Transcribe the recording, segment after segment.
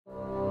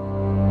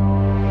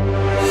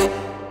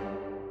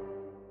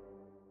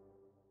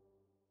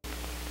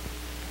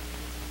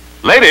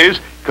Ladies,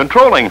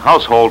 controlling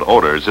household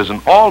odors is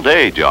an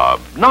all-day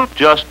job, not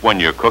just when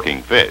you're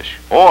cooking fish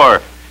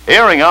or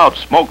airing out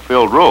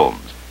smoke-filled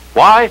rooms.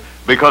 Why?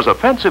 Because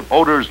offensive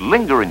odors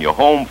linger in your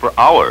home for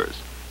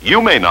hours.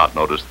 You may not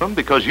notice them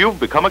because you've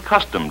become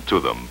accustomed to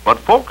them, but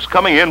folks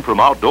coming in from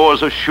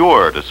outdoors are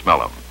sure to smell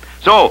them.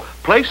 So,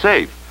 play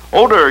safe.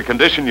 Odor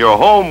condition your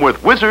home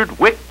with Wizard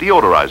Wick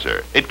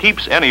Deodorizer. It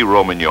keeps any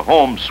room in your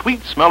home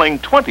sweet-smelling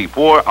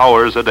 24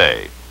 hours a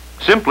day.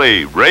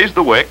 Simply raise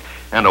the wick,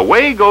 and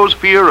away goes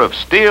fear of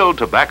stale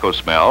tobacco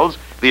smells,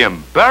 the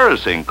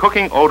embarrassing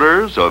cooking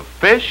odors of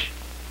fish,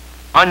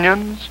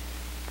 onions,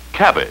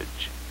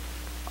 cabbage.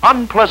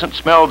 Unpleasant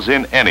smells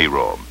in any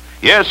room.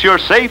 Yes, you're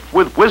safe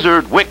with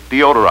Wizard Wick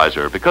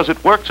Deodorizer because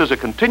it works as a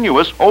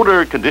continuous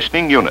odor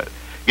conditioning unit.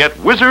 Get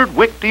Wizard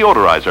Wick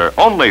Deodorizer,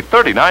 only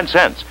 39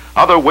 cents.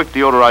 Other Wick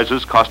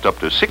Deodorizers cost up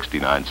to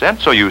 69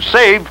 cents, so you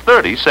save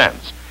 30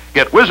 cents.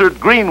 Get Wizard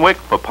Green Wick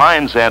for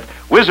pine scent,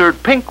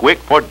 Wizard Pink Wick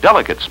for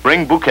delicate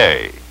spring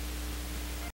bouquet.